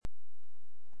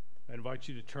I invite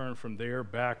you to turn from there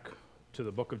back to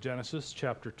the book of Genesis,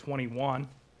 chapter 21,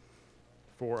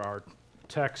 for our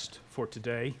text for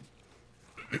today.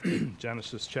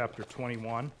 Genesis chapter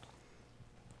 21.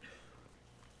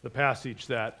 The passage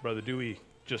that Brother Dewey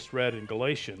just read in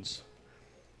Galatians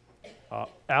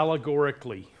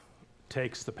allegorically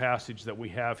takes the passage that we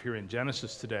have here in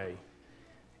Genesis today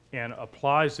and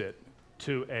applies it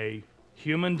to a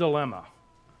human dilemma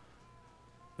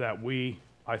that we,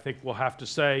 I think we'll have to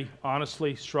say,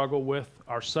 honestly struggle with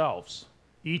ourselves,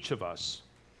 each of us,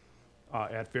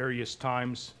 at various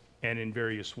times and in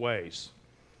various ways.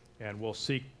 And we'll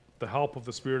seek the help of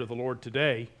the Spirit of the Lord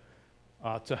today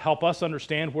to help us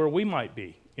understand where we might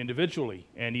be individually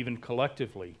and even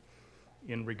collectively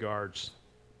in regards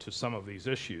to some of these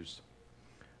issues.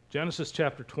 Genesis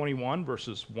chapter 21,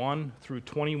 verses 1 through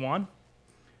 21.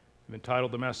 I've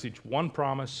entitled the message, One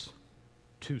Promise,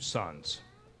 Two Sons.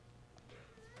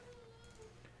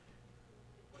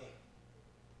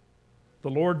 The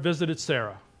Lord visited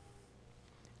Sarah,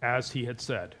 as he had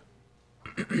said.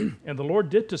 And the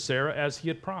Lord did to Sarah as he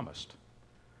had promised.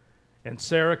 And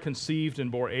Sarah conceived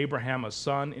and bore Abraham a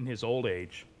son in his old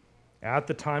age, at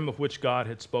the time of which God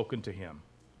had spoken to him.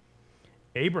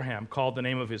 Abraham called the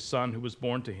name of his son who was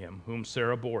born to him, whom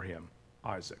Sarah bore him,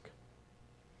 Isaac.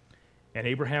 And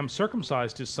Abraham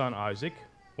circumcised his son Isaac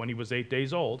when he was 8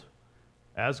 days old,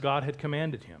 as God had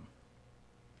commanded him.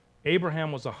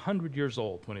 Abraham was 100 years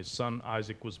old when his son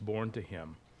Isaac was born to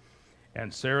him.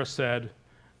 And Sarah said,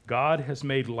 God has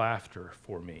made laughter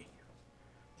for me.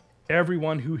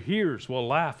 Everyone who hears will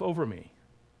laugh over me.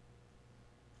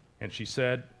 And she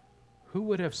said, who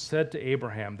would have said to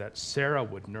Abraham that Sarah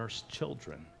would nurse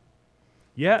children?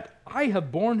 Yet I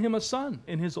have borne him a son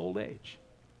in his old age.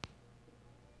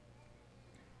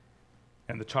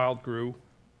 And the child grew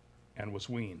and was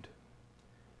weaned.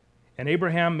 And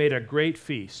Abraham made a great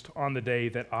feast on the day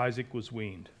that Isaac was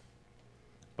weaned.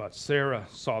 But Sarah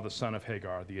saw the son of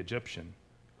Hagar, the Egyptian,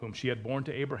 whom she had borne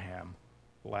to Abraham,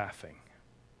 laughing.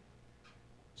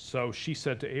 So she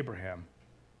said to Abraham,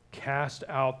 cast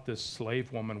out this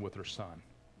slave woman with her son,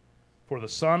 for the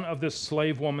son of this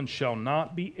slave woman shall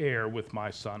not be heir with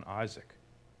my son Isaac.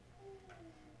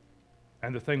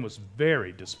 And the thing was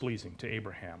very displeasing to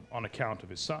Abraham on account of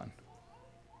his son.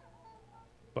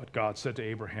 But God said to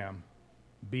Abraham,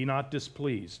 be not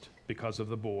displeased because of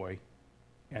the boy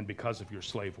and because of your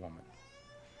slave woman.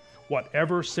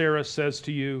 Whatever Sarah says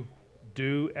to you,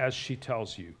 do as she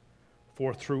tells you,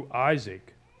 for through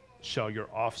Isaac shall your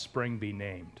offspring be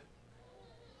named.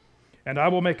 And I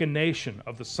will make a nation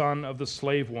of the son of the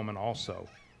slave woman also,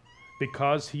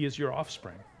 because he is your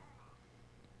offspring.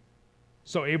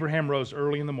 So Abraham rose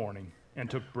early in the morning and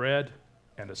took bread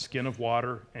and a skin of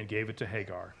water and gave it to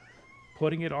Hagar,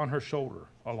 putting it on her shoulder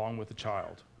along with the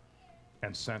child,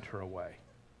 and sent her away.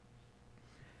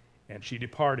 And she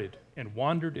departed and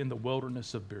wandered in the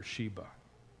wilderness of Beersheba.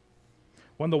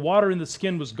 When the water in the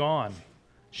skin was gone,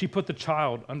 she put the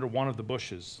child under one of the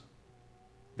bushes.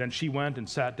 Then she went and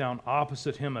sat down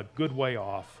opposite him a good way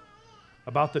off,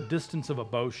 about the distance of a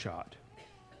bow shot.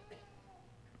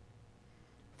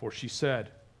 For she said,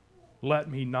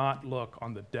 let me not look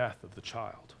on the death of the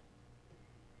child.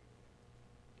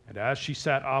 And as she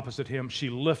sat opposite him, she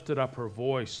lifted up her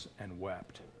voice and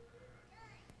wept.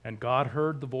 And God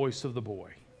heard the voice of the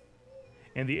boy.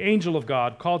 And the angel of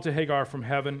God called to Hagar from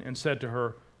heaven and said to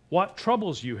her, what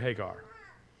troubles you, Hagar?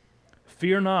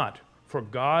 Fear not, for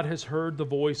God has heard the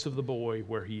voice of the boy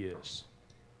where he is.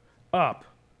 Up,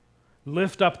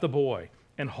 lift up the boy,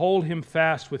 and hold him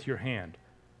fast with your hand,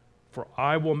 for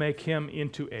I will make him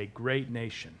into a great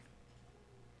nation.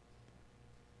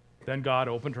 Then God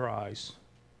opened her eyes,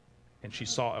 and she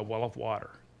saw a well of water.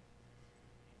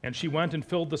 And she went and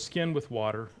filled the skin with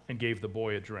water and gave the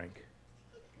boy a drink.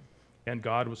 And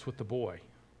God was with the boy,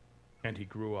 and he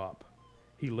grew up.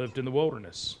 He lived in the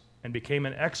wilderness and became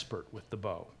an expert with the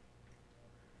bow.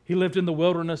 He lived in the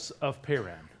wilderness of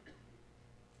Paran,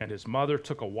 and his mother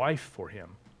took a wife for him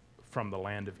from the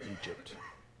land of Egypt.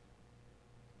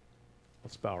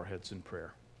 Let's bow our heads in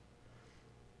prayer.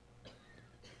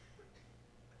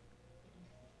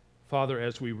 Father,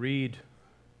 as we read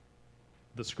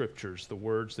the scriptures, the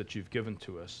words that you've given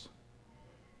to us,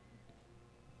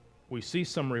 we see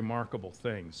some remarkable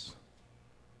things.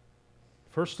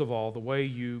 First of all, the way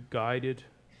you guided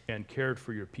and cared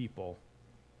for your people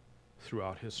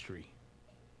throughout history.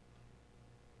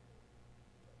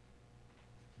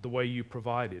 The way you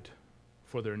provided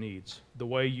for their needs. The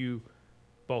way you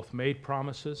both made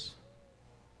promises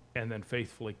and then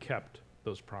faithfully kept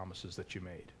those promises that you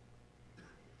made.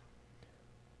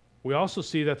 We also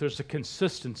see that there's a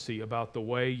consistency about the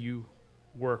way you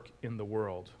work in the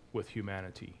world with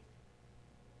humanity.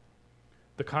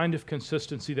 The kind of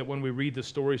consistency that when we read the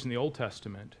stories in the Old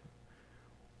Testament,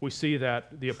 we see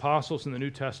that the apostles in the New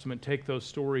Testament take those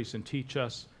stories and teach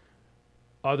us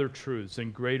other truths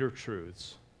and greater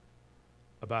truths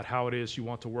about how it is you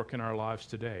want to work in our lives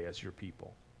today as your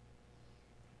people.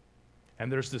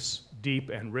 And there's this deep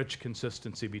and rich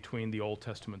consistency between the Old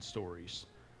Testament stories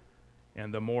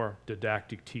and the more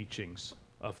didactic teachings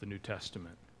of the New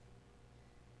Testament.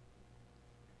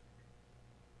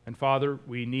 And Father,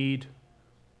 we need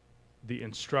the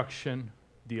instruction,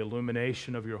 the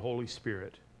illumination of your Holy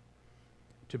Spirit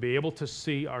to be able to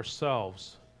see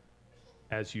ourselves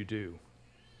as you do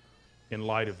in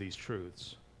light of these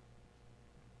truths.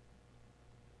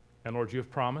 And Lord, you have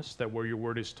promised that where your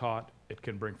word is taught, it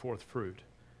can bring forth fruit.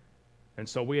 And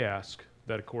so we ask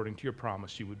that according to your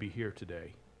promise, you would be here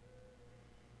today,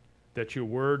 that your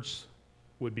words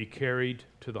would be carried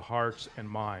to the hearts and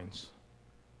minds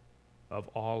of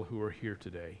all who are here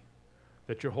today,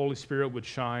 that your Holy Spirit would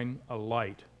shine a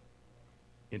light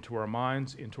into our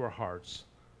minds, into our hearts,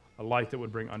 a light that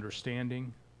would bring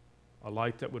understanding, a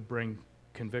light that would bring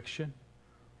conviction,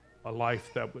 a light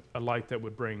that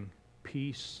would bring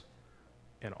peace,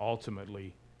 and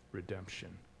ultimately redemption.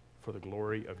 For the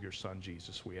glory of your Son,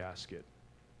 Jesus, we ask it.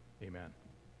 Amen.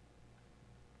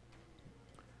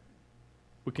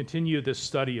 We continue this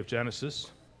study of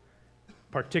Genesis,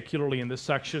 particularly in this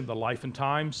section, the life and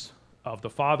times of the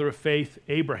father of faith,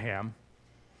 Abraham.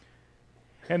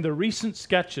 And the recent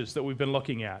sketches that we've been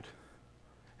looking at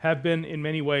have been in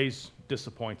many ways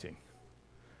disappointing.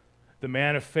 The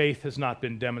man of faith has not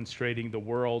been demonstrating the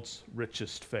world's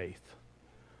richest faith,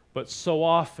 but so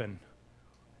often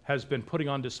has been putting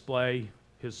on display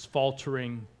his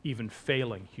faltering, even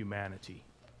failing humanity.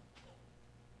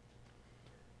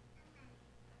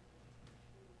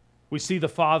 We see the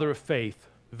father of faith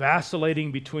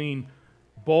vacillating between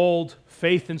bold,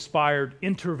 faith-inspired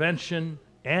intervention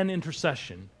and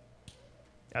intercession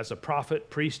as a prophet,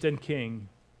 priest, and king,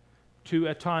 to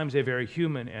at times a very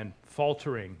human and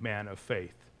faltering man of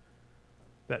faith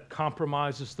that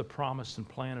compromises the promise and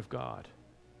plan of God.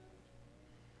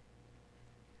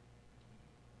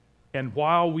 And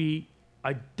while we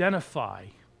identify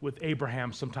with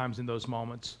Abraham sometimes in those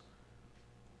moments,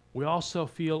 we also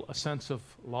feel a sense of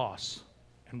loss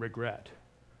and regret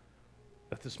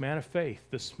that this man of faith,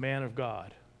 this man of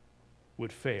God,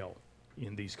 would fail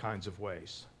in these kinds of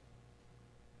ways.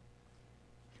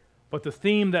 But the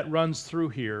theme that runs through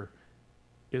here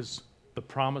is the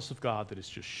promise of God that is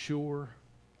just sure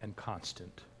and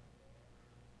constant.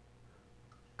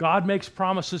 God makes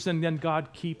promises and then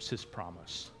God keeps his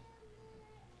promise.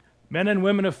 Men and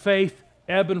women of faith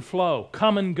ebb and flow,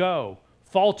 come and go,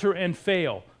 falter and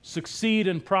fail, succeed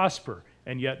and prosper,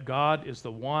 and yet God is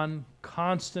the one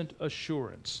constant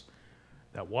assurance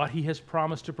that what he has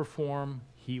promised to perform,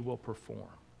 he will perform.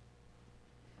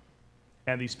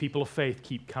 And these people of faith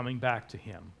keep coming back to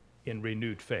him in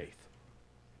renewed faith.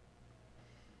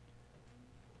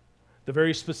 The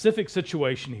very specific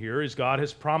situation here is God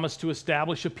has promised to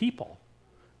establish a people,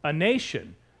 a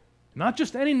nation, not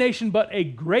just any nation, but a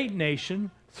great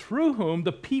nation through whom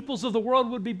the peoples of the world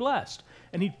would be blessed.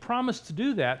 And he promised to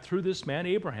do that through this man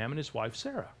Abraham and his wife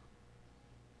Sarah.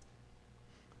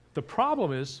 The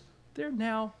problem is they're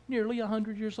now nearly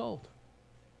 100 years old.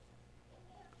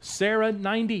 Sarah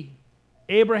 90,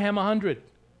 Abraham 100.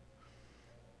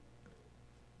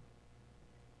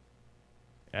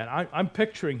 And I'm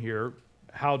picturing here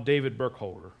how David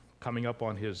Burkholder, coming up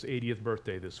on his 80th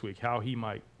birthday this week, how he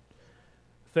might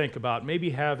think about maybe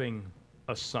having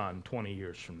a son 20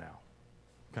 years from now,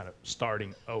 kind of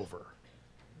starting over.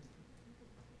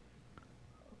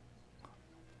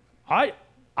 I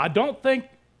don't think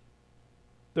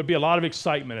there'd be a lot of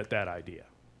excitement at that idea.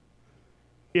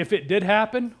 If it did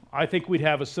happen, I think we'd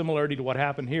have a similarity to what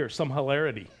happened here, some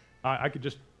hilarity. I could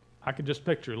just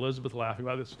picture Elizabeth laughing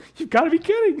about this. You've got to be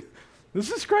kidding.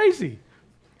 This is crazy.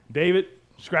 David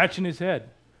scratching his head.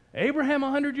 Abraham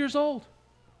 100 years old.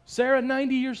 Sarah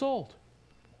 90 years old.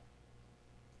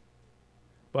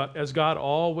 But as God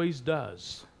always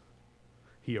does,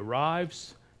 he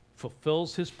arrives,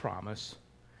 fulfills his promise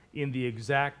in the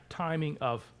exact timing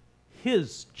of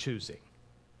his choosing.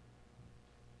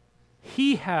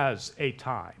 He has a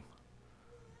time,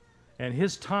 and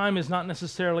his time is not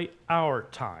necessarily our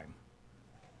time,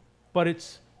 but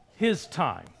it's his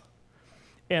time.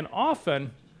 And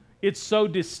often, it's so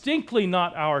distinctly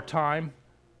not our time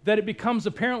that it becomes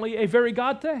apparently a very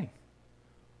God thing.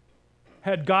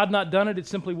 Had God not done it, it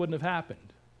simply wouldn't have happened.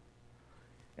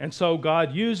 And so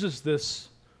God uses this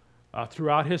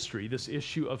throughout history, this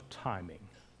issue of timing.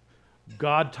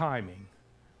 God timing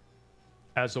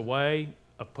as a way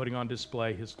of putting on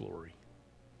display his glory.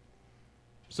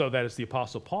 So that, as the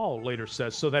Apostle Paul later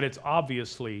says, so that it's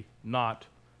obviously not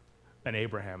an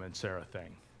Abraham and Sarah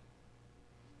thing.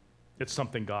 It's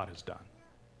something God has done.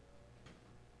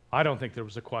 I don't think there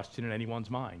was a question in anyone's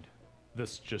mind.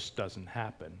 This just doesn't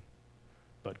happen.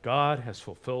 But God has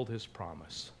fulfilled his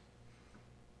promise.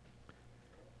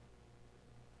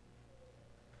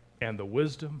 And the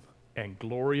wisdom and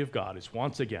glory of God is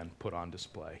once again put on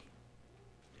display.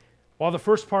 While the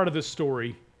first part of this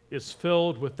story is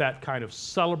filled with that kind of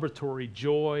celebratory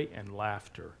joy and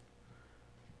laughter,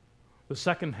 the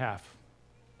second half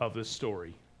of this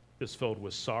story is filled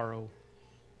with sorrow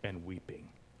and weeping.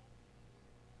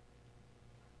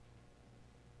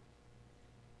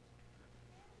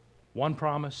 One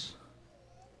promise,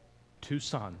 two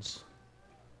sons.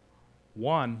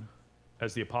 One,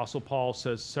 as the Apostle Paul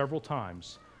says several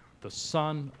times, the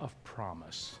son of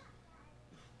promise.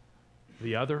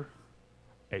 The other,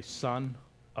 a son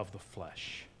of the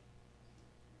flesh.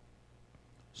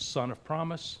 Son of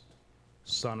promise,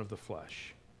 son of the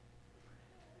flesh.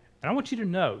 And I want you to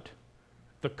note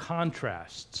the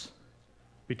contrasts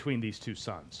between these two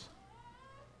sons.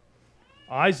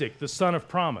 Isaac, the son of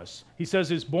promise, he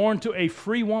says, is born to a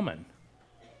free woman.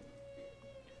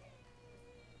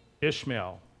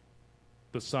 Ishmael,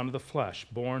 the son of the flesh,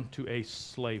 born to a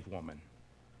slave woman.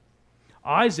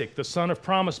 Isaac, the son of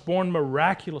promise, born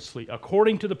miraculously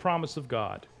according to the promise of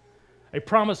God, a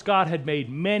promise God had made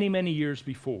many, many years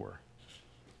before.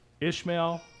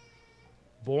 Ishmael,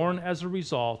 born as a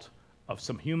result of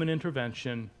some human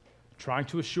intervention, trying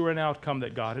to assure an outcome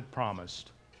that God had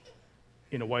promised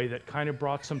in a way that kind of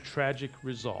brought some tragic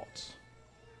results.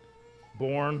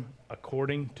 Born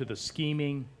according to the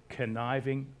scheming,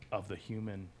 conniving of the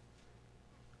human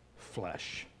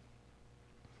flesh.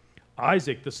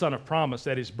 Isaac, the son of promise,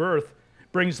 at his birth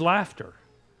brings laughter.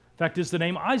 In fact, the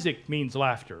name Isaac means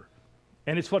laughter.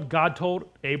 And it's what God told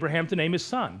Abraham to name his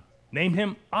son. Name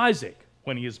him Isaac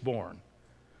when he is born.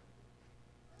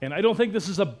 And I don't think this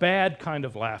is a bad kind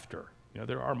of laughter. You know,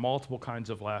 there are multiple kinds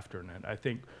of laughter, and I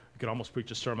think we could almost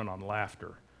preach a sermon on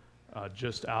laughter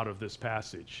just out of this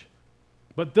passage.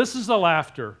 But this is a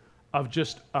laughter of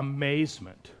just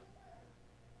amazement,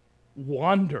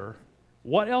 wonder.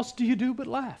 What else do you do but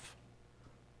laugh?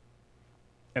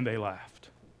 And they laughed.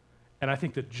 And I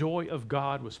think the joy of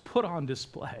God was put on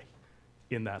display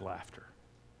in that laughter,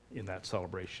 in that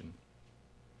celebration.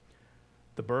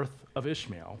 The birth of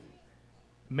Ishmael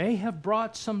may have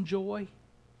brought some joy,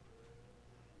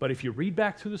 but if you read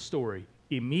back through the story,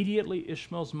 immediately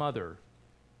Ishmael's mother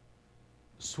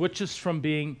switches from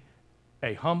being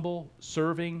a humble,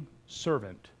 serving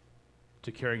servant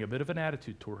to carrying a bit of an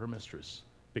attitude toward her mistress,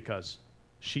 because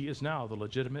she is now the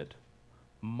legitimate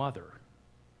mother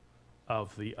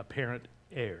of the apparent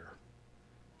heir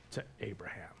to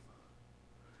Abraham.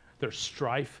 There's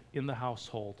strife in the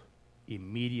household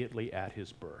immediately at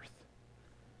his birth.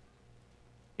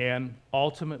 And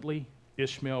ultimately,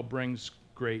 Ishmael brings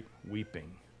great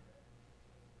weeping.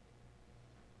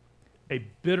 A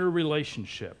bitter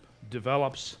relationship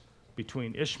develops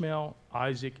between Ishmael,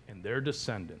 Isaac, and their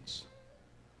descendants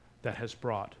that has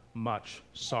brought much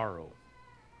sorrow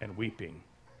and weeping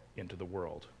into the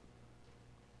world.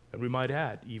 And we might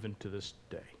add, even to this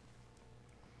day.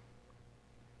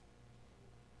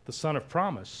 The son of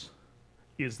promise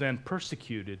is then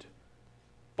persecuted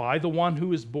by the one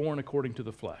who is born according to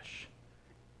the flesh.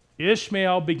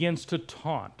 Ishmael begins to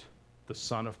taunt the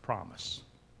son of promise.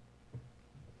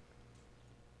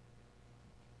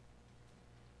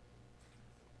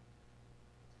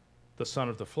 The son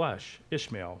of the flesh,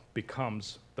 Ishmael,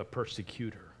 becomes the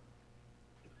persecutor.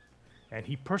 And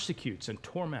he persecutes and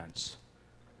torments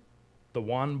the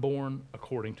one born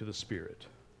according to the Spirit,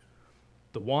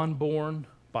 the one born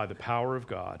by the power of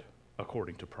God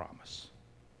according to promise.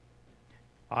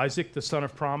 Isaac, the son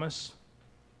of promise,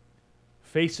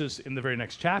 faces in the very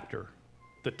next chapter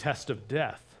the test of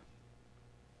death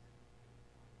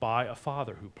by a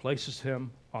father who places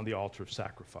him on the altar of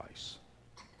sacrifice.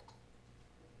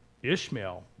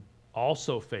 Ishmael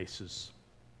also faces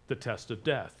the test of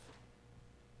death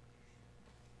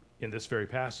in this very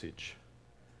passage,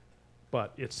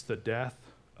 but it's the death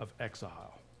of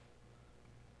exile.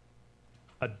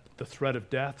 The threat of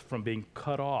death from being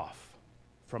cut off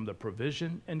from the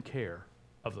provision and care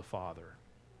of the Father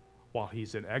while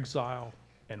he's in exile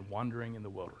and wandering in the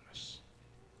wilderness.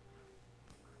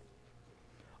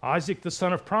 Isaac, the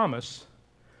son of promise,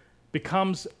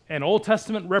 becomes an Old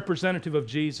Testament representative of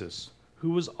Jesus,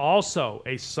 who was also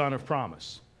a son of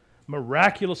promise,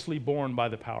 miraculously born by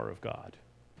the power of God.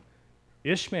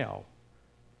 Ishmael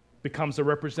becomes a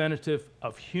representative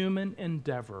of human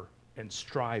endeavor and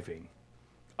striving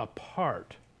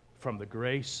apart from the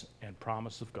grace and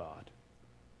promise of God,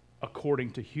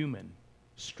 according to human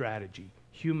strategy,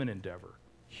 human endeavor,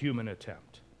 human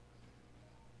attempt.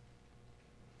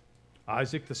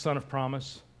 Isaac, the son of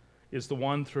promise, is the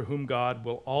one through whom God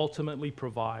will ultimately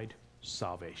provide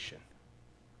salvation.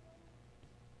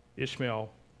 Ishmael,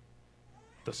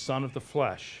 the son of the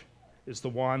flesh, is the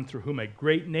one through whom a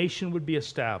great nation would be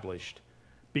established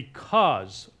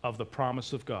because of the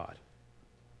promise of God,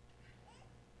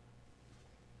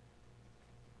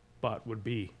 but would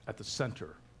be at the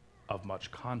center of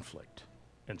much conflict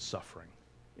and suffering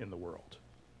in the world.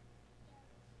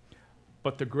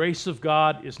 But the grace of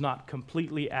God is not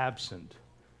completely absent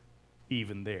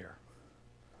even there.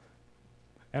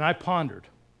 And I pondered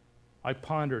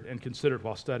and considered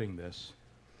while studying this,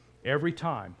 every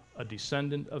time a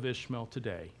descendant of Ishmael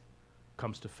today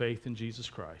comes to faith in Jesus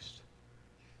Christ,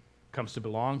 comes to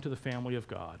belong to the family of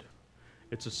God,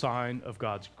 it's a sign of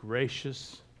God's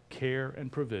gracious care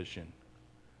and provision,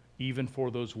 even for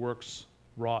those works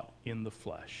wrought in the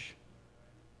flesh.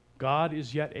 God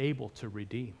is yet able to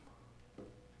redeem.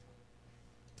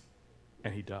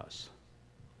 And he does.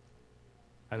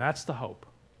 And that's the hope.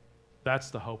 That's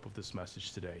the hope of this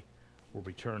message today. We'll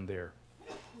return there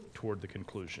toward the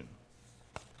conclusion.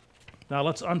 Now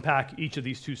let's unpack each of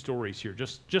these two stories here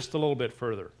just a little bit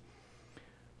further.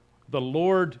 The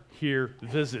Lord here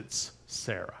visits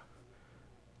Sarah.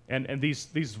 And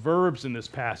these verbs in this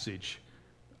passage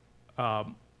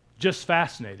just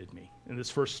fascinated me in this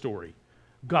first story.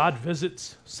 God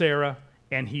visits Sarah,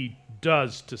 and he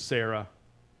does to Sarah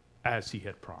as he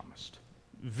had promised.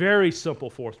 Very simple,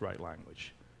 forthright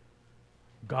language.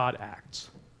 God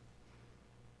acts.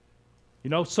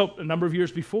 You know, so a number of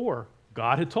years before,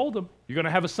 God had told him, you're going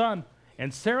to have a son.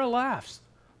 And Sarah laughs.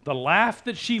 The laugh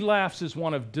that she laughs is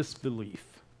one of disbelief,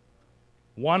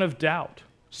 one of doubt,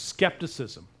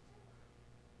 skepticism.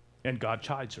 And God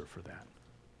chides her for that.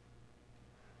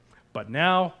 But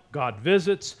now, God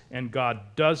visits, and God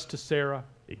does to Sarah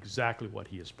exactly what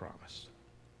he has promised.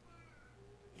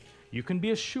 You can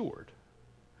be assured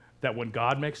that when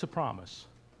God makes a promise,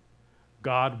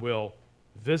 God will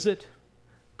visit,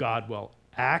 God will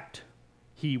act,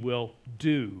 he will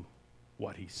do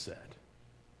what he said.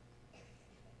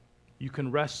 You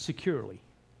can rest securely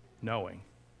knowing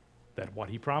that what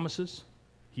he promises,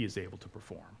 he is able to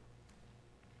perform.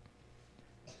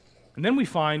 And then we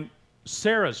find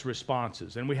Sarah's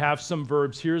responses, and we have some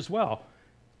verbs here as well.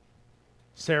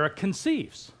 Sarah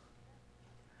conceives.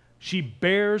 She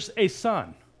bears a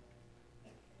son,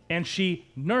 and she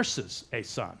nurses a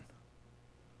son.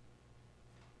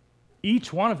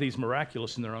 Each one of these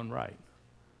miraculous in their own right.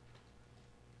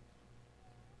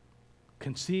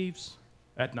 Conceives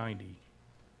at 90,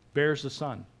 bears a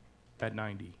son at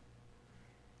 90,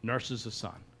 nurses a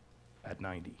son at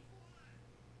 90.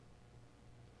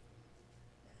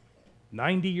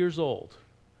 90 years old,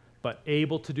 but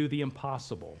able to do the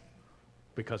impossible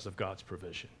because of God's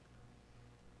provision.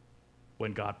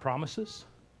 When God promises,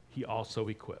 he also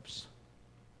equips.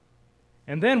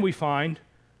 And then we find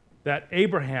that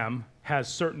Abraham has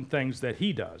certain things that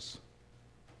he does.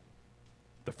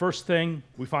 The first thing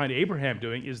we find Abraham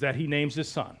doing is that he names his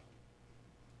son.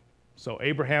 So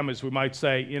Abraham is, we might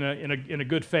say, in a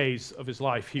good phase of his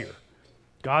life here.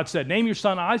 God said, name your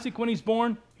son Isaac when he's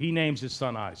born. He names his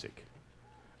son Isaac.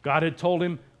 God had told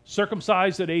him,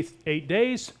 circumcise at 8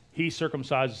 days. He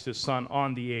circumcises his son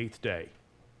on the 8th day.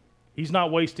 He's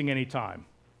not wasting any time.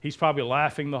 He's probably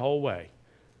laughing the whole way.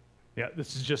 Yeah,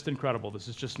 this is just incredible. This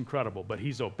is just incredible. But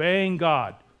he's obeying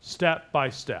God step by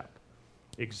step.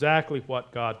 Exactly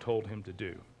what God told him to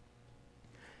do.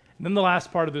 And then the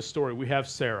last part of this story, we have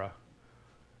Sarah,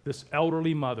 this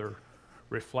elderly mother,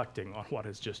 reflecting on what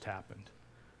has just happened.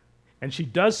 And she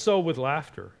does so with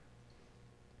laughter.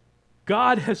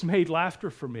 God has made laughter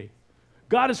for me.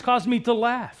 God has caused me to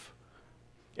laugh.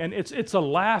 And it's a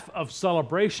laugh of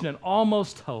celebration and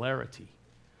almost hilarity.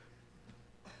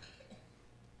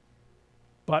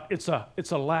 But it's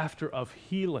a laughter of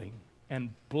healing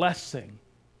and blessing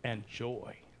and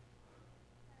joy.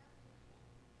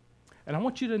 And I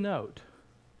want you to note,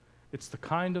 it's the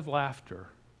kind of laughter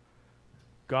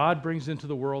God brings into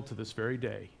the world to this very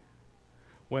day,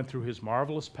 when through his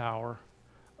marvelous power,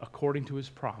 according to his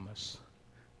promise,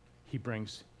 he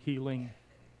brings healing,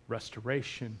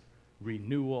 restoration,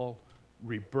 renewal,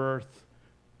 rebirth,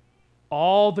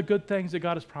 all the good things that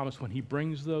God has promised. When he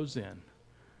brings those in,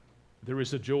 there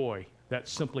is a joy that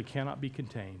simply cannot be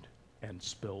contained and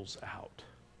spills out.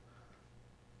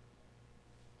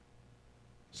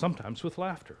 Sometimes with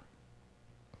laughter.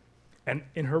 And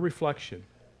in her reflection,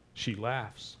 she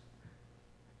laughs.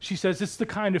 She says, it's the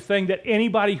kind of thing that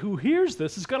anybody who hears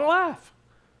this is going to laugh.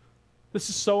 This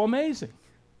is so amazing.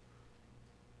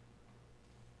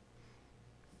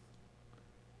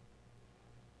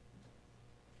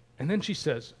 And then she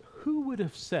says, who would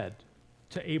have said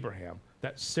to Abraham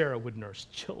that Sarah would nurse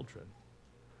children?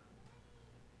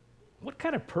 What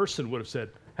kind of person would have said,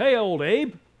 hey, old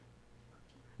Abe,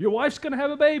 your wife's going to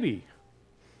have a baby?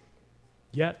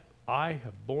 Yet I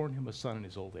have borne him a son in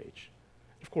his old age.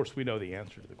 Of course, we know the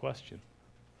answer to the question.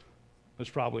 There's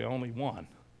probably only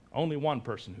one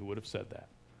person who would have said that,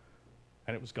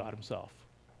 and it was God himself.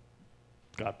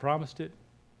 God promised it,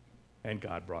 and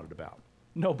God brought it about.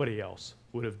 Nobody else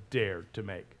would have dared to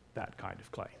make that kind of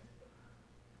claim,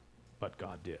 but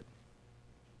God did.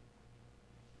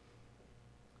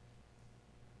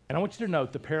 And I want you to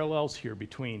note the parallels here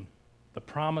between the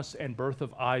promise and birth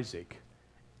of Isaac,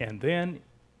 and then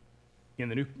in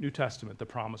the New Testament, the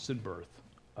promise and birth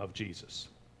of Jesus.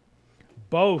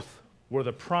 Both were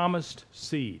the promised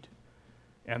seed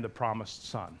and the promised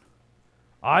son.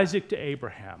 Isaac to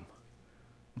Abraham,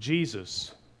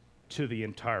 Jesus to the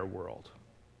entire world.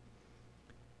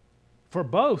 For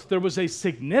both, there was a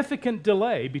significant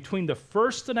delay between the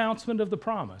first announcement of the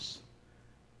promise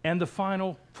and the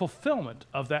final fulfillment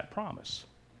of that promise.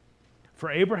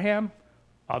 For Abraham,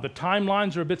 the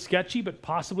timelines are a bit sketchy, but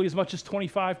possibly as much as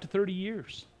 25 to 30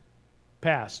 years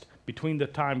passed between the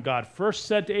time God first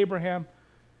said to Abraham,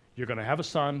 you're going to have a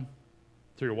son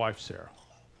through your wife Sarah,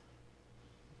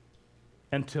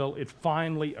 until it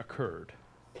finally occurred.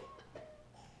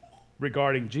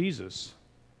 Regarding Jesus,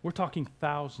 we're talking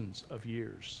thousands of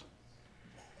years.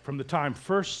 From the time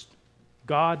first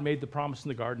God made the promise in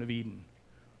the Garden of Eden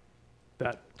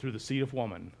that through the seed of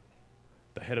woman,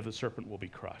 the head of the serpent will be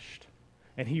crushed.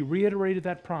 And he reiterated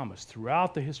that promise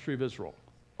throughout the history of Israel,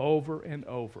 over and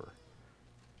over.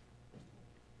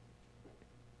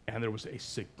 And there was a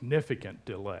significant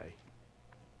delay.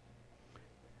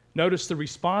 Notice the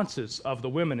responses of the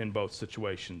women in both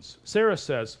situations. Sarah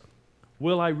says,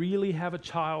 will I really have a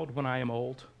child when I am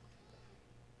old?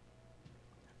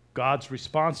 God's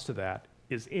response to that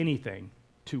is anything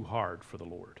too hard for the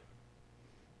Lord.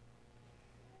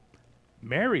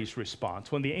 Mary's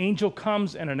response, when the angel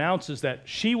comes and announces that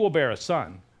she will bear a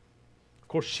son, of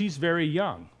course, she's very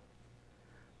young,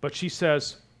 but she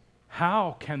says,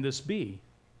 how can this be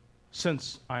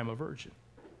since I am a virgin?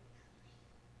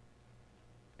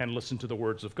 And listen to the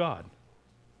words of God.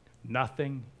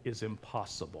 Nothing is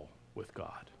impossible with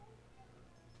God.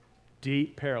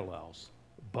 Deep parallels.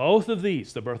 Both of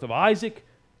these, the birth of Isaac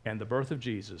and the birth of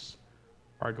Jesus,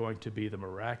 are going to be the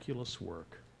miraculous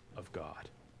work of God.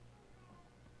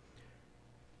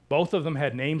 Both of them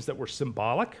had names that were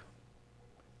symbolic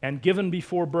and given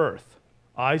before birth.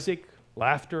 Isaac,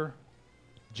 laughter;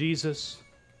 Jesus,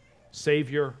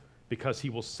 Savior, because he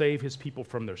will save his people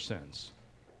from their sins.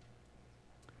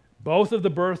 Both of the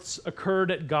births occurred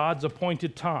at God's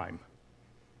appointed time.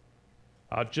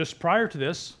 Just prior to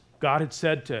this, God had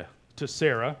said to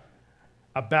Sarah,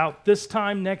 about this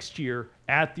time next year,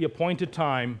 at the appointed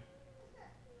time,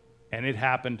 and it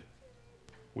happened,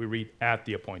 we read, at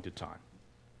the appointed time.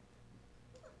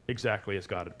 Exactly as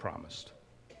God had promised.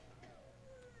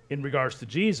 In regards to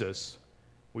Jesus,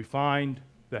 we find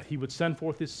that he would send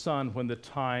forth his son when the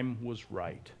time was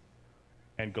right.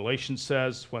 And Galatians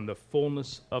says, when the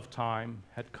fullness of time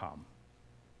had come,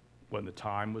 when the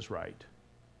time was right,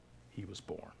 he was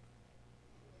born.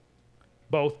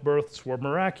 Both births were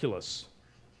miraculous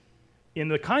in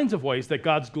the kinds of ways that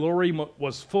God's glory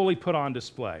was fully put on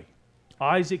display.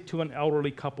 Isaac to an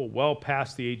elderly couple well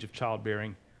past the age of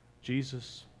childbearing,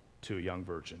 Jesus to a young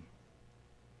virgin.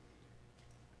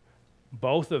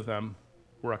 Both of them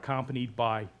were accompanied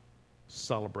by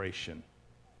celebration.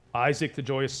 Isaac, the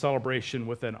joyous celebration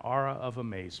with an aura of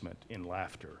amazement in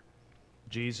laughter.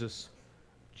 Jesus,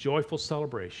 joyful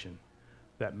celebration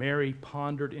that Mary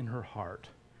pondered in her heart,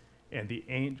 and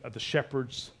the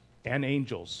shepherds and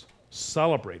angels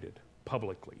celebrated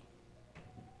publicly.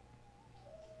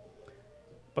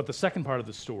 But the second part of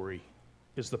the story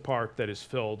is the part that is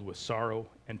filled with sorrow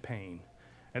and pain.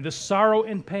 And this sorrow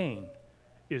and pain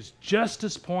is just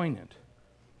as poignant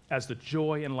as the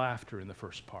joy and laughter in the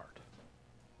first part.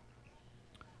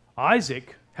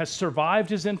 Isaac has survived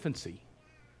his infancy.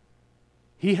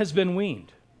 He has been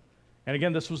weaned. And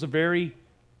again, this was a very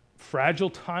fragile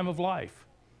time of life.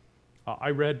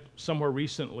 I read somewhere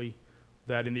recently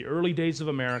that in the early days of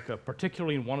America,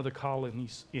 particularly in one of the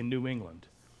colonies in New England,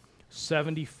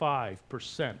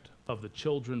 75% of the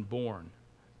children born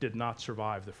did not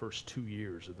survive the first 2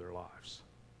 years of their lives.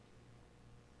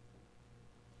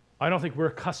 I don't think we're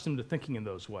accustomed to thinking in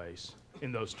those ways,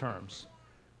 in those terms,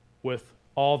 with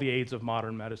all the aids of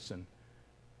modern medicine.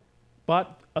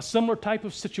 But a similar type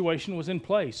of situation was in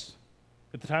place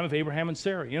at the time of Abraham and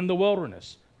Sarah in the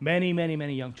wilderness. Many, many,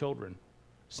 many young children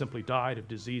simply died of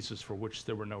diseases for which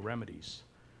there were no remedies.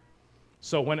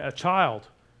 So when a child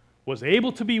was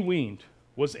able to be weaned,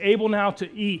 was able now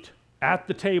to eat at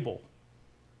the table,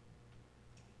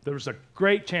 there was a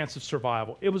great chance of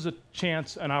survival. It was a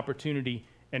chance, an opportunity,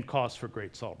 and cause for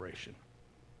great celebration.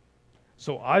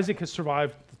 So Isaac has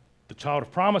survived, the child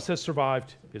of promise has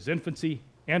survived his infancy,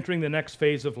 entering the next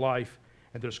phase of life,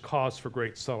 and there's cause for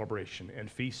great celebration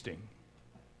and feasting.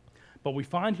 But we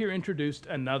find here introduced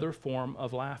another form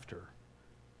of laughter.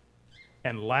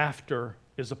 And laughter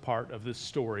is a part of this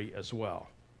story as well.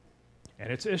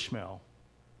 And it's Ishmael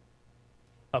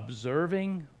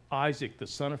observing Isaac, the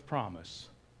son of promise,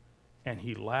 and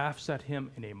he laughs at him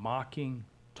in a mocking,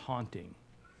 taunting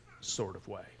sort of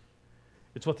way.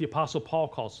 It's what the Apostle Paul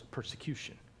calls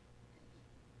persecution.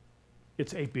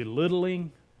 It's a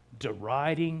belittling,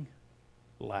 deriding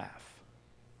laugh.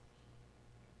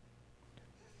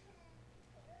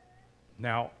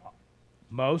 Now,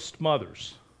 most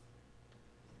mothers,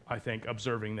 I think,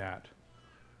 observing that,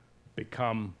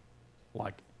 become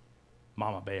like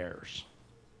mama bears.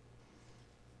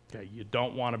 Okay, you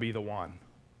don't want to be the one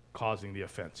causing the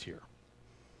offense here.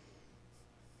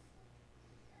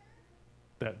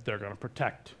 That they're going to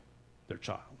protect their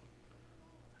child.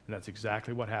 And that's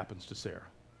exactly what happens to Sarah.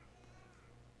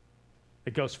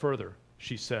 It goes further.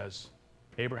 She says,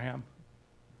 Abraham,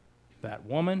 that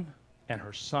woman and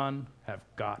her son have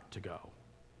got to go.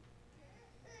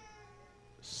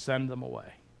 Send them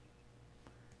away.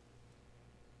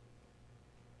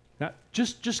 Now,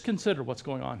 just consider what's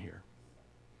going on here.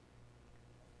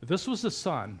 This was the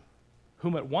son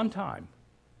whom at one time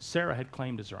Sarah had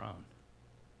claimed as her own.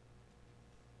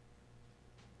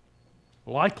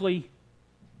 Likely,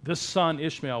 this son,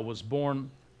 Ishmael, was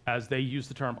born, as they use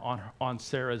the term, on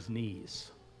Sarah's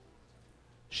knees.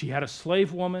 She had a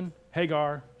slave woman,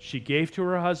 Hagar. She gave to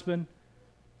her husband.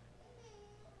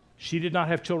 She did not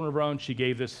have children of her own. She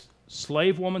gave this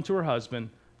slave woman to her husband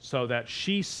so that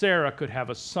she, Sarah, could have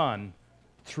a son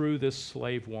through this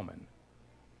slave woman.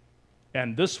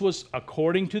 And this was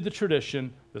according to the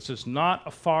tradition. This is not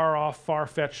a far-off,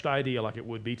 far-fetched idea like it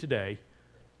would be today.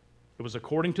 It was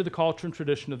according to the culture and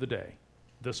tradition of the day.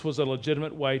 This was a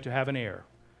legitimate way to have an heir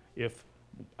if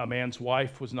a man's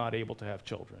wife was not able to have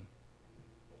children.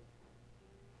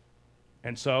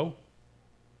 And so,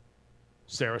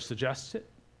 Sarah suggests it.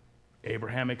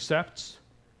 Abraham accepts.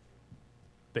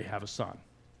 They have a son.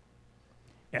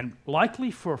 And likely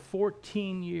for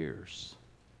 14 years,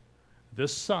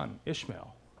 this son,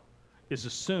 Ishmael, is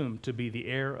assumed to be the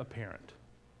heir apparent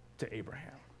to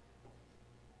Abraham.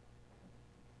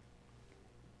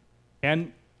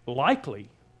 And likely,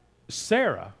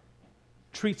 Sarah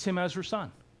treats him as her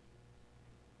son.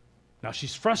 Now,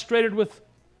 she's frustrated with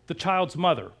the child's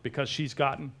mother because she's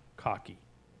gotten cocky.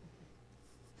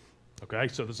 Okay,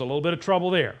 so there's a little bit of trouble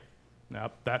there.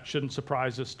 Now, that shouldn't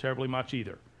surprise us terribly much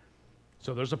either.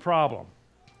 So there's a problem.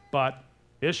 But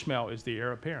Ishmael is the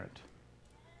heir apparent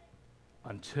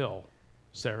until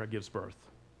Sarah gives birth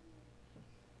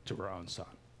to her own son.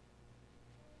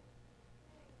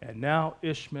 And now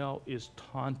Ishmael is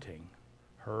taunting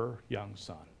her young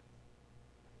son,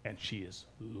 and she is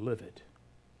livid.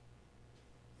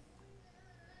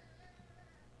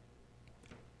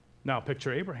 Now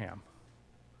picture Abraham.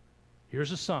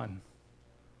 Here's a son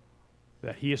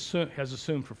that he has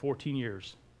assumed for 14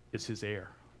 years is his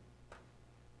heir.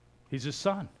 He's his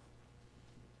son.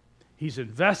 He's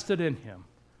invested in him.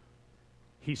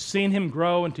 He's seen him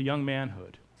grow into young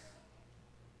manhood.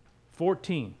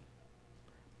 14.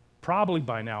 Probably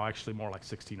by now, actually more like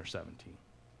 16 or 17.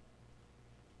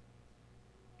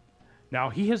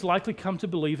 Now, he has likely come to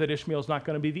believe that Ishmael is not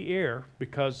going to be the heir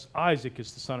because Isaac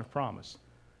is the son of promise.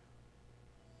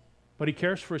 But he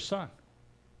cares for his son.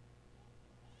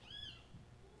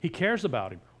 He cares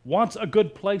about him, wants a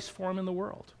good place for him in the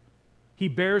world. He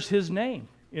bears his name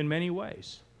in many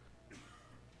ways.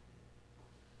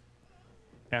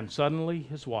 And suddenly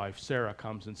his wife, Sarah,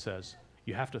 comes and says,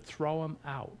 you have to throw him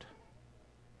out.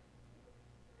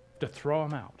 To throw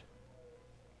him out.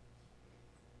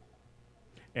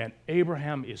 And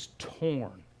Abraham is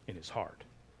torn in his heart.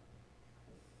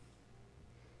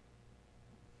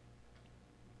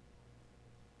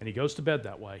 And he goes to bed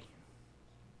that way,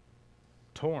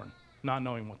 torn, not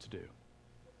knowing what to do.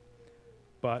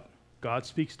 But God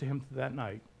speaks to him that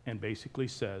night and basically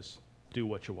says, do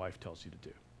what your wife tells you to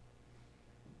do.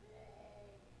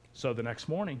 So the next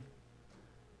morning,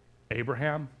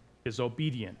 Abraham is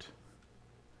obedient.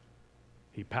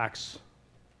 He packs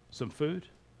some food,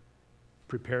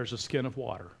 prepares a skin of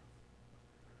water,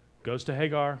 goes to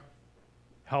Hagar,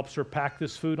 helps her pack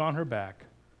this food on her back,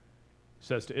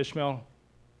 says to Ishmael,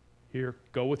 here,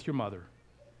 go with your mother.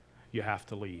 You have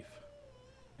to leave.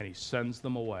 And he sends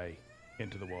them away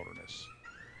into the wilderness.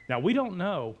 Now, we don't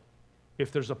know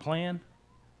if there's a plan.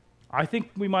 I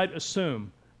think we might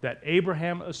assume that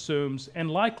Abraham assumes, and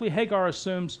likely Hagar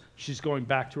assumes, she's going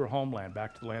back to her homeland,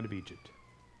 back to the land of Egypt.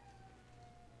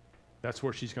 That's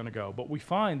where she's going to go. But we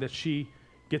find that she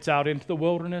gets out into the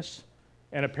wilderness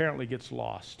and apparently gets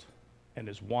lost and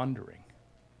is wandering,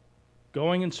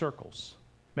 going in circles,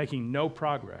 making no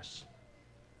progress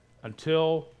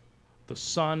until the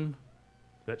son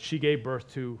that she gave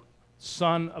birth to,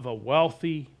 son of a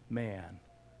wealthy man,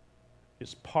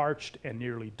 is parched and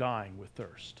nearly dying with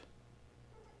thirst.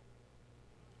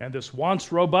 And this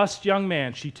once robust young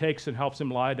man, she takes and helps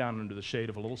him lie down under the shade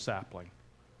of a little sapling.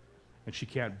 And she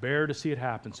can't bear to see it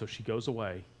happen, so she goes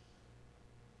away,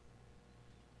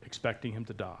 expecting him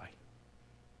to die,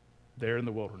 there in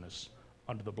the wilderness,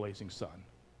 under the blazing sun.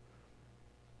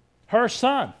 Her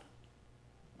son.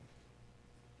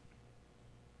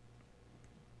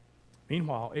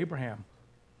 Meanwhile, Abraham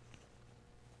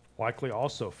likely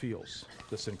also feels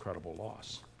this incredible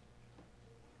loss,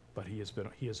 but he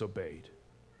has obeyed.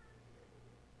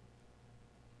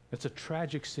 It's a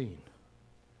tragic scene.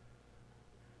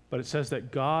 But it says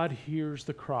that God hears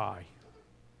the cry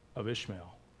of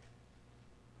Ishmael,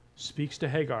 speaks to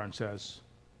Hagar and says,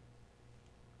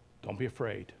 don't be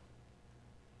afraid.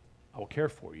 I will care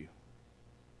for you.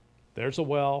 There's a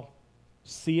well,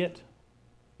 see it,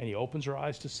 and he opens her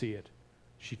eyes to see it.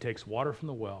 She takes water from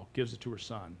the well, gives it to her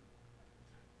son,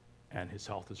 and his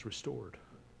health is restored.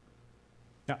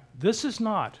 Now, this is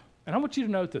not, and I want you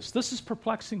to note this is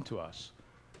perplexing to us.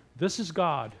 This is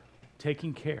God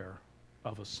taking care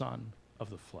of a son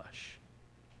of the flesh,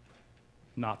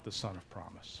 not the son of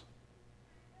promise.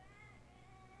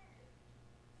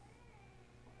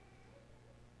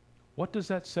 What does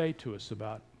that say to us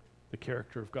about the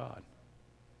character of God?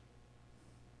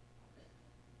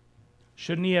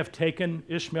 Shouldn't he have taken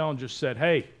Ishmael and just said,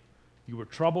 hey, you were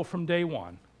trouble from day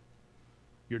one.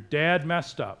 Your dad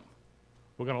messed up.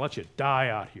 We're going to let you die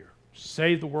out here.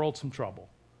 Save the world some trouble.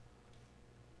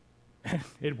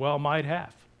 It well might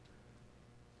have.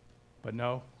 But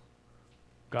no,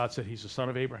 God said he's the son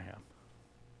of Abraham.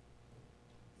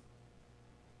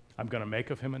 I'm going to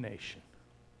make of him a nation.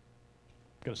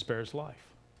 I'm going to spare his life.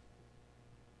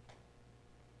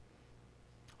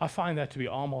 I find that to be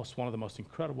almost one of the most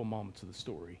incredible moments of the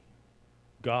story.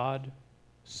 God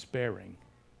sparing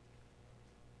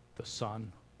the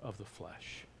son of the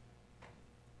flesh.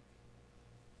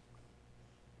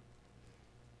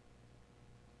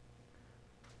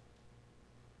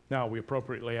 Now, we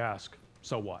appropriately ask,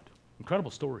 so what?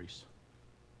 Incredible stories.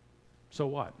 So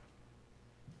what?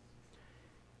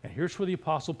 And here's where the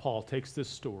Apostle Paul takes this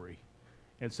story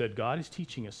and said, God is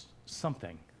teaching us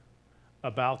something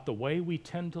about the way we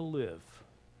tend to live,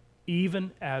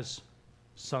 even as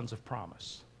sons of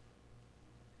promise,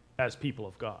 as people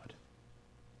of God.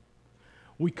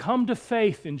 We come to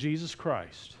faith in Jesus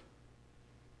Christ,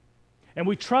 and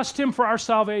we trust him for our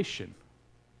salvation,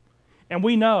 and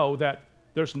we know that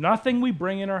there's nothing we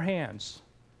bring in our hands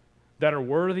that are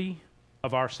worthy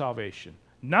of our salvation.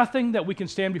 Nothing that we can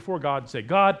stand before God and say,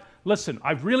 God, listen,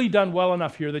 I've really done well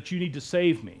enough here that you need to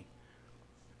save me.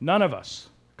 None of us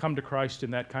come to Christ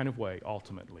in that kind of way,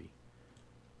 ultimately.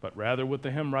 But rather with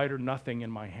the hymn writer, nothing in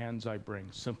my hands I bring,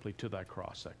 simply to thy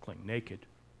cross I cling. Naked,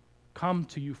 come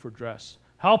to you for dress.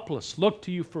 Helpless, look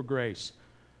to you for grace.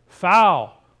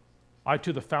 Foul, I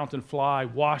to the fountain fly.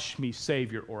 Wash me,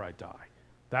 Savior, or I die.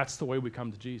 That's the way we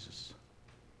come to Jesus.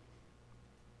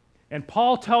 And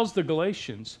Paul tells the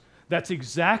Galatians, that's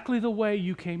exactly the way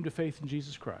you came to faith in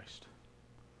Jesus Christ.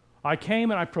 I came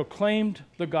and I proclaimed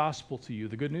the gospel to you,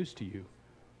 the good news to you.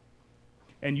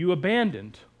 And you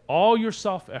abandoned all your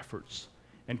self-efforts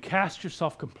and cast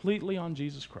yourself completely on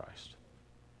Jesus Christ.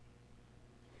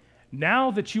 Now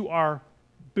that you are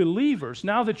believers,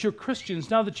 now that you're Christians,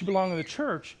 now that you belong to the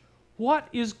church, what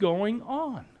is going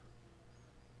on?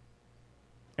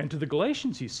 And to the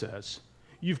Galatians, he says,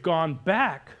 you've gone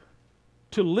back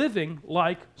to living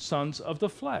like sons of the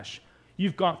flesh.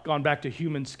 You've gone back to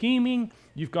human scheming.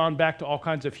 You've gone back to all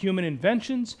kinds of human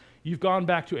inventions. You've gone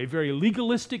back to a very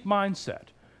legalistic mindset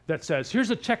that says,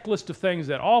 here's a checklist of things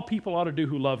that all people ought to do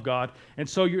who love God. And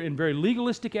so you're in very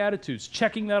legalistic attitudes,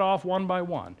 checking that off one by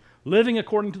one, living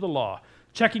according to the law,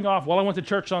 checking off, well, I went to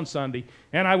church on Sunday,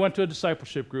 and I went to a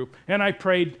discipleship group, and I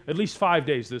prayed at least 5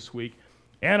 days this week,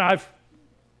 and I've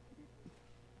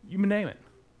You name it.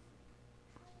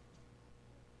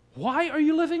 Why are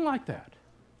you living like that?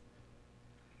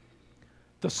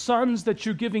 The sons that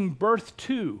you're giving birth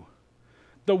to,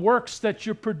 the works that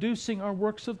you're producing are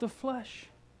works of the flesh.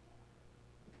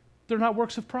 They're not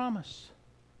works of promise.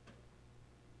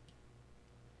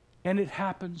 And it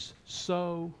happens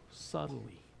so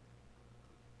subtly.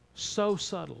 So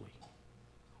subtly.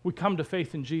 We come to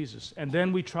faith in Jesus, and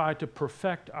then we try to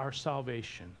perfect our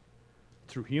salvation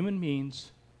through human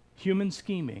means, human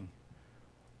scheming,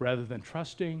 rather than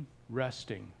trusting,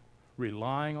 resting,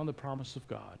 relying on the promise of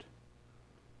God,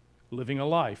 living a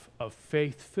life of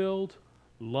faith-filled,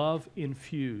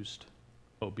 love-infused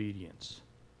obedience.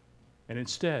 And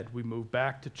instead, we move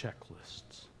back to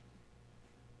checklists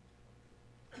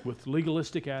with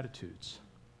legalistic attitudes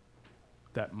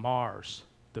that mars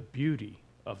the beauty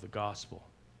of the gospel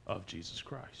of Jesus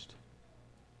Christ.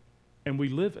 And we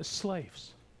live as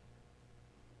slaves.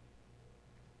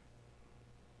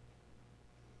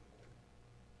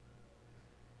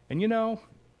 And you know,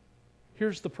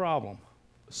 here's the problem.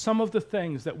 Some of the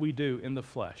things that we do in the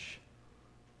flesh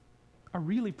are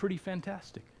really pretty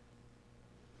fantastic.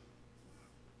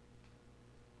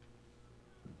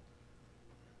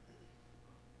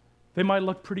 They might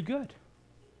look pretty good,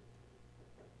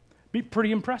 be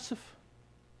pretty impressive.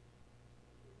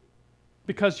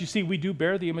 Because you see, we do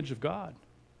bear the image of God.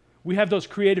 We have those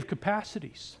creative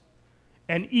capacities.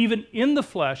 And even in the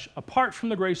flesh, apart from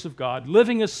the grace of God,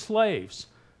 living as slaves,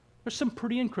 there's some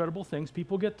pretty incredible things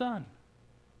people get done.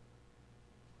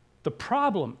 The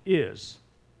problem is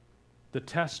the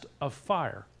test of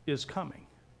fire is coming.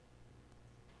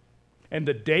 And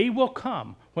the day will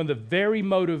come when the very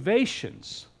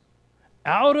motivations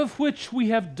out of which we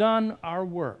have done our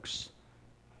works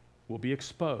will be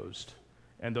exposed.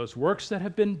 And those works that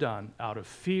have been done out of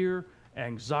fear,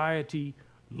 anxiety,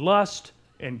 lust,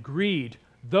 and greed,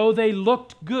 though they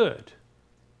looked good,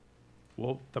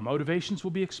 well, the motivations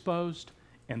will be exposed,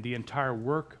 and the entire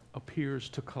work appears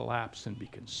to collapse and be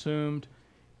consumed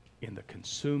in the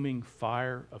consuming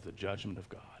fire of the judgment of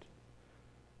God.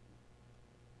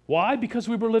 Why? Because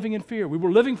we were living in fear. We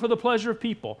were living for the pleasure of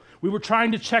people. We were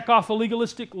trying to check off a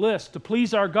legalistic list to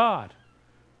please our God.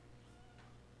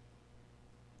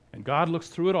 And God looks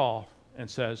through it all and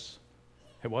says,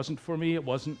 it wasn't for me, it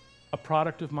wasn't a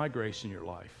product of my grace in your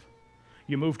life.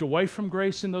 You moved away from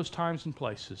grace in those times and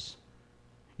places.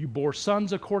 You bore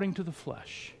sons according to the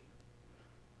flesh.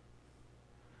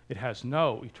 It has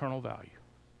no eternal value.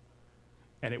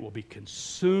 And it will be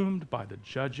consumed by the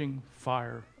judging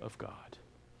fire of God.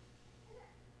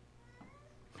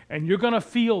 And you're going to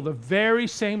feel the very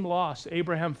same loss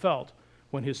Abraham felt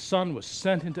when his son was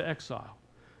sent into exile.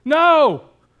 No!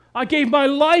 I gave my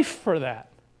life for that.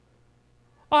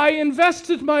 I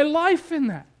invested my life in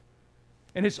that.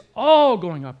 And it's all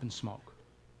going up in smoke.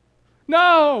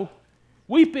 No!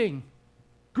 Weeping,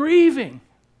 grieving.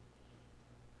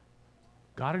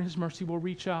 God in His mercy will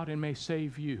reach out and may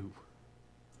save you.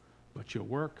 But your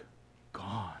work,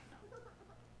 gone.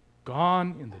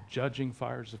 Gone in the judging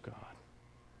fires of God.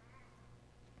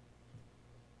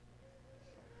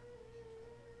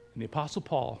 And the Apostle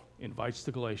Paul invites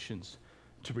the Galatians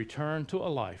to return to a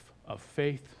life of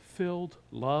faith-filled,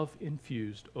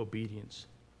 love-infused obedience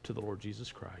to the Lord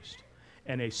Jesus Christ,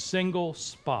 and a single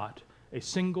spot, a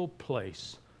single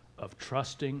place of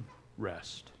trusting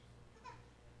rest.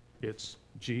 It's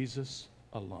Jesus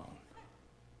alone.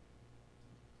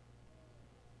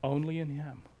 Only in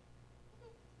Him.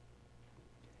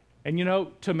 And you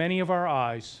know, to many of our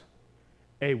eyes,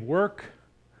 a work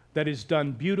that is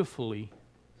done beautifully,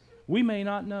 we may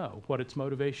not know what its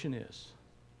motivation is.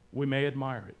 We may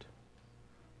admire it.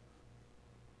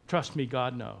 Trust me,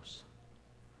 God knows.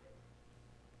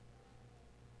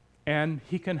 And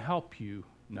He can help you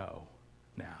know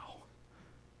now.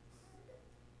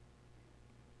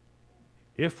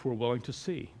 If we're willing to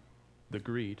see the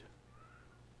greed,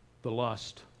 the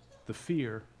lust, the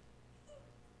fear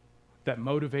that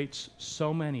motivates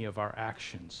so many of our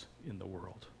actions in the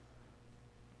world.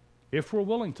 If we're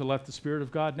willing to let the Spirit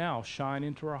of God now shine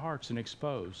into our hearts and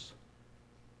expose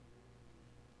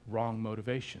wrong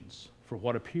motivations for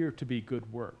what appear to be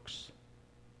good works.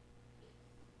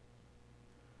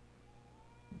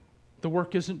 The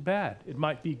work isn't bad. It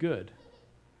might be good,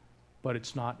 but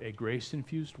it's not a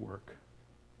grace-infused work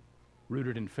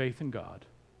rooted in faith in God,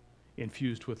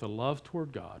 infused with a love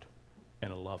toward God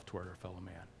and a love toward our fellow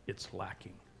man. It's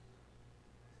lacking.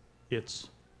 It's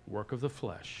work of the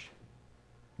flesh,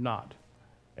 not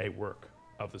a work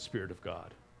of the Spirit of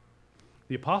God.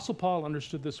 The Apostle Paul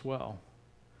understood this well,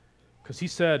 because he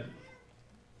said,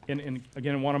 again,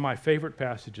 in one of my favorite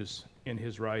passages in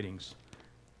his writings,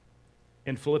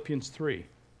 in Philippians 3.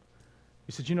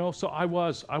 He said, so I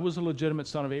was a legitimate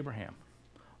son of Abraham.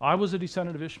 I was a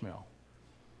descendant of Ishmael.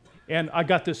 And I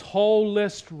got this whole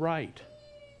list right.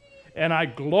 And I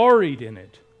gloried in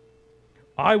it.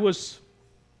 I was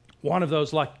one of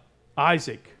those like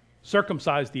Isaac,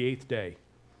 circumcised the 8th day.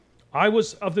 I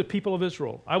was of the people of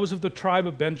Israel. I was of the tribe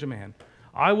of Benjamin.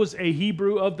 I was a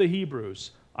Hebrew of the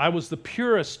Hebrews. I was the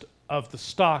purest of the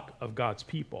stock of God's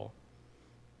people.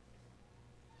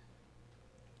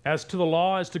 As to the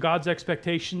law, as to God's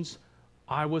expectations,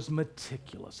 I was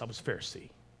meticulous. I was Pharisee.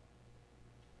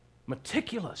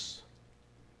 Meticulous.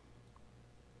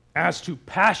 As to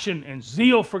passion and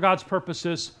zeal for God's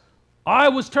purposes, I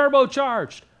was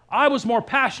turbocharged. I was more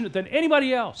passionate than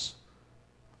anybody else.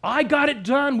 I got it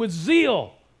done with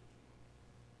zeal.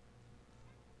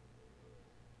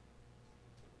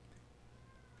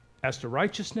 As to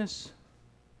righteousness,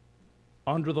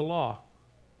 under the law,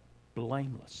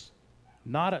 blameless.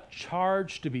 Not a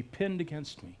charge to be pinned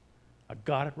against me. I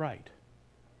got it right.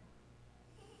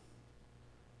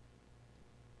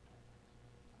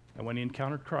 And when he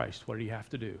encountered Christ, what did he have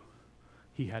to do?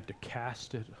 He had to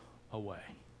cast it away.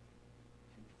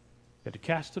 He had to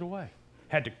cast it away.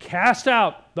 Had to cast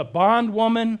out the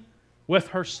bondwoman with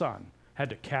her son. Had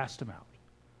to cast him out.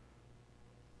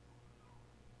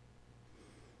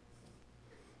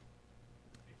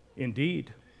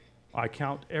 Indeed, I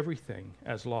count everything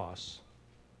as loss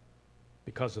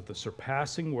because of the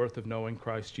surpassing worth of knowing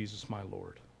Christ Jesus my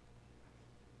Lord.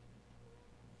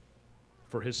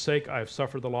 For his sake I have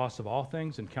suffered the loss of all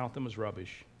things and count them as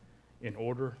rubbish, in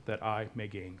order that I may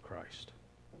gain Christ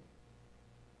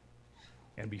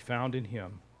and be found in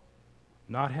him,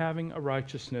 not having a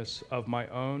righteousness of my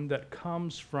own that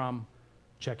comes from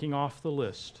checking off the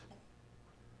list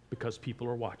because people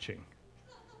are watching,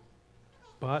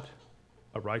 but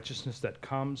a righteousness that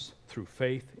comes through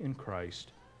faith in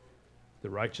Christ, the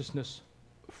righteousness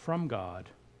from God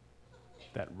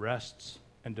that rests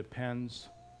and depends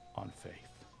on faith.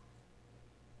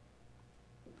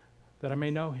 That I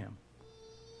may know him,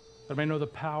 that I may know the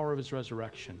power of his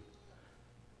resurrection,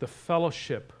 the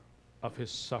fellowship of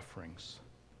his sufferings,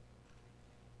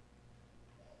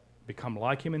 become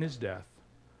like him in his death,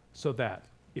 so that,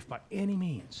 if by any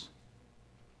means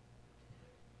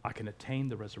I can attain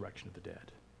the resurrection of the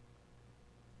dead.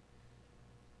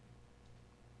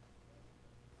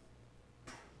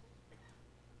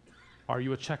 Are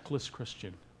you a checklist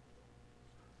Christian?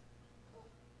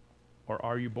 Or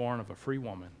are you born of a free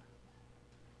woman,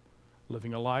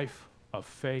 living a life of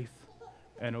faith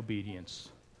and obedience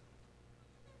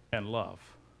and love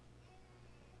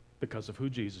because of who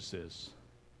Jesus is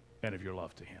and of your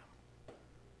love to him?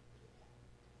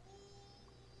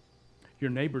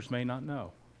 Your neighbors may not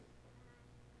know.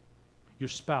 Your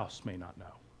spouse may not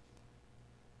know.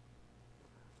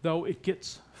 Though it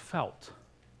gets felt.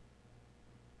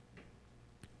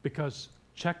 Because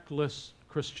checklist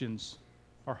Christians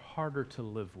are harder to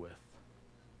live with.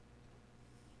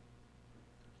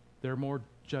 They're more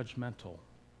judgmental.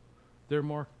 They're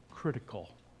more critical.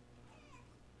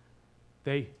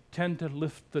 They tend to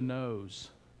lift the nose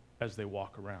as they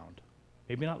walk around.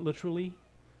 Maybe not literally,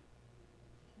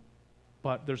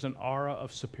 but there's an aura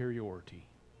of superiority.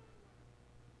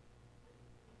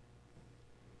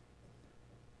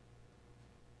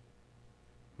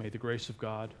 May the grace of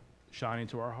God shine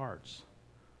into our hearts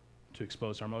to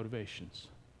expose our motivations,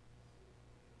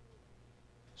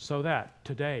 so that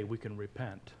today we can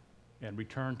repent and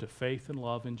return to faith and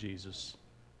love in Jesus,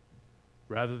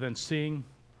 rather than seeing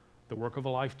the work of a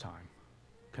lifetime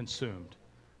consumed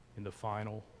in the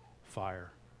final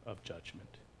fire of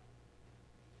judgment.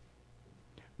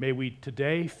 May we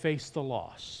today face the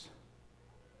loss,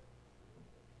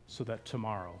 so that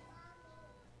tomorrow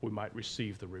we might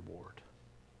receive the reward.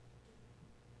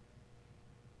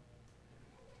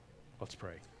 Let's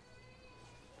pray.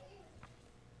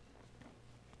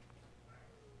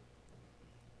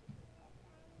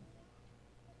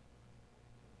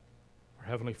 Our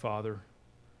Heavenly Father,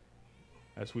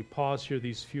 as we pause here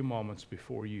these few moments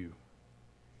before you,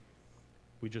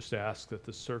 we just ask that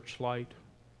the searchlight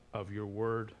of your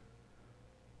word,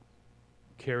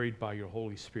 carried by your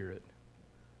Holy Spirit,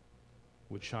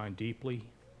 would shine deeply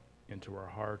into our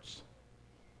hearts,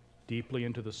 deeply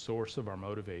into the source of our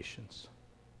motivations.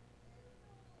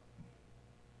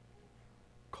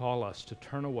 Call us to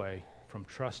turn away from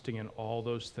trusting in all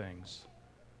those things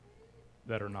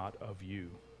that are not of you,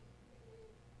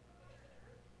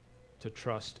 to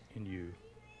trust in you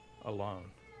alone,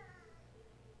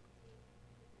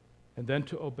 and then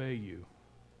to obey you,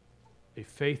 a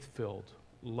faith-filled,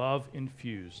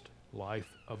 love-infused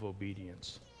life of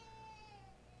obedience,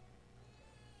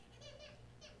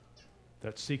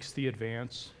 that seeks the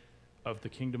advance of the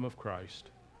kingdom of Christ,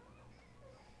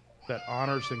 that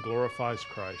honors and glorifies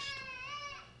Christ.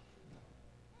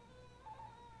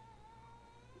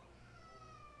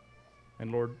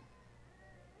 And Lord,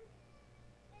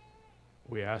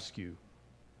 we ask you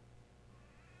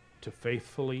to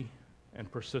faithfully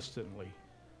and persistently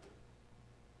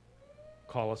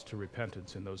call us to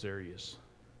repentance in those areas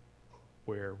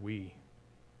where we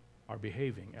are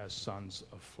behaving as sons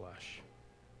of flesh.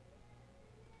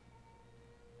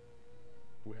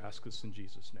 We ask this in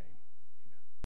Jesus' name.